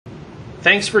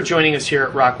Thanks for joining us here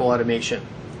at Rockwell Automation.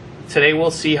 Today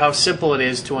we'll see how simple it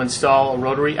is to install a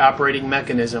rotary operating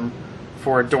mechanism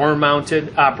for a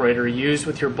door-mounted operator used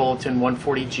with your Bulletin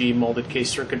 140G molded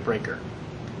case circuit breaker.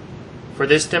 For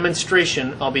this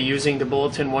demonstration, I'll be using the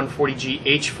Bulletin 140G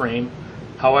H-frame.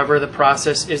 However, the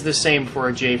process is the same for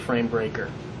a J-frame breaker.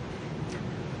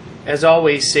 As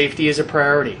always, safety is a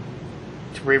priority.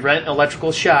 To prevent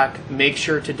electrical shock, make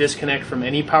sure to disconnect from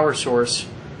any power source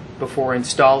before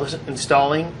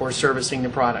installing or servicing the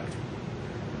product.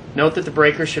 Note that the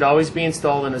breaker should always be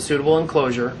installed in a suitable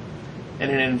enclosure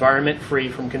and an environment free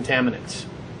from contaminants.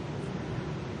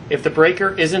 If the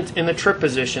breaker isn't in the trip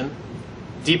position,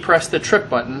 depress the trip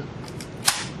button,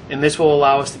 and this will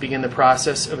allow us to begin the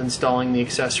process of installing the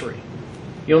accessory.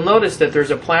 You'll notice that there's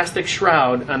a plastic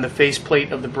shroud on the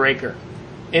faceplate of the breaker,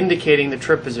 indicating the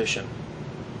trip position.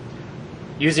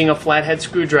 Using a flathead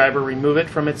screwdriver, remove it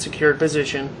from its secured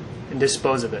position and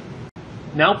dispose of it.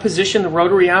 Now position the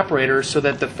rotary operator so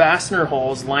that the fastener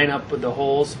holes line up with the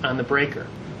holes on the breaker.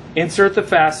 Insert the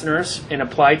fasteners and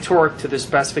apply torque to the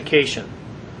specification,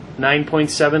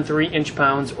 9.73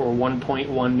 inch-pounds or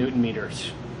 1.1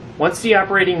 Newton-meters. Once the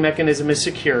operating mechanism is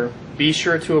secure, be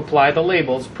sure to apply the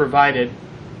labels provided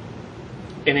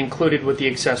and included with the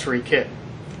accessory kit.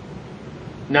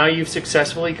 Now you've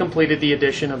successfully completed the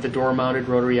addition of the door-mounted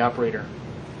rotary operator.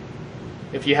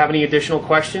 If you have any additional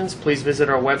questions, please visit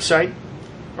our website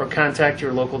or contact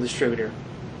your local distributor.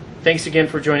 Thanks again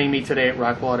for joining me today at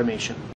Rockwell Automation.